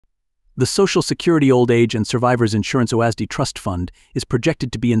The Social Security Old Age and Survivors Insurance OASD Trust Fund is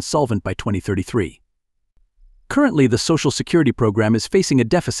projected to be insolvent by 2033. Currently, the Social Security program is facing a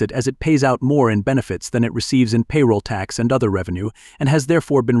deficit as it pays out more in benefits than it receives in payroll tax and other revenue, and has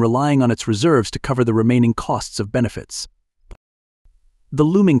therefore been relying on its reserves to cover the remaining costs of benefits. The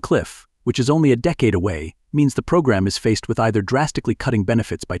looming cliff, which is only a decade away, means the program is faced with either drastically cutting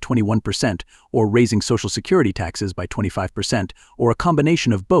benefits by 21% or raising Social Security taxes by 25%, or a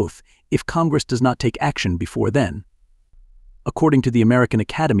combination of both if Congress does not take action before then. According to the American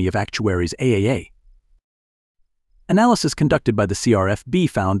Academy of Actuaries AAA, analysis conducted by the CRFB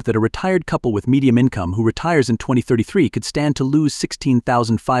found that a retired couple with medium income who retires in 2033 could stand to lose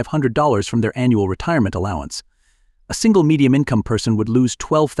 $16,500 from their annual retirement allowance. A single medium income person would lose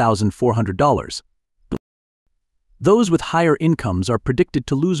 $12,400. Those with higher incomes are predicted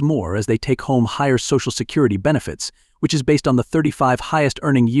to lose more as they take home higher Social Security benefits, which is based on the 35 highest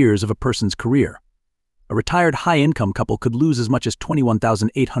earning years of a person's career. A retired high-income couple could lose as much as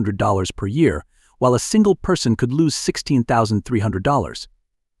 $21,800 per year, while a single person could lose $16,300.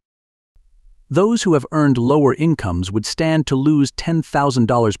 Those who have earned lower incomes would stand to lose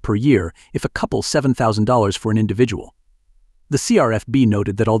 $10,000 per year, if a couple $7,000 for an individual. The CRFB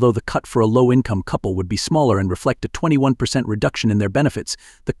noted that although the cut for a low-income couple would be smaller and reflect a 21% reduction in their benefits,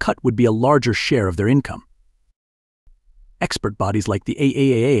 the cut would be a larger share of their income. Expert bodies like the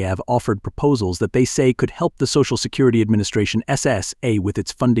AAA have offered proposals that they say could help the Social Security Administration (SSA) with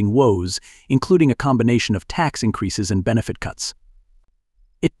its funding woes, including a combination of tax increases and benefit cuts.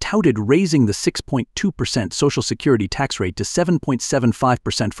 It touted raising the 6.2% Social Security tax rate to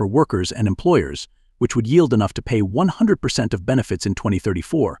 7.75% for workers and employers, which would yield enough to pay 100% of benefits in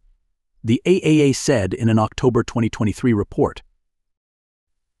 2034, the AAA said in an October 2023 report.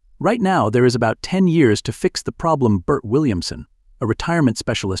 Right now, there is about 10 years to fix the problem, Bert Williamson, a retirement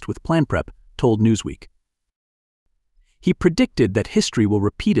specialist with PlanPrep, told Newsweek. He predicted that history will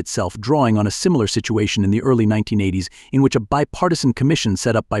repeat itself, drawing on a similar situation in the early 1980s in which a bipartisan commission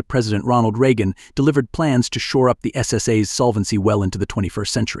set up by President Ronald Reagan delivered plans to shore up the SSA's solvency well into the 21st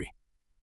century.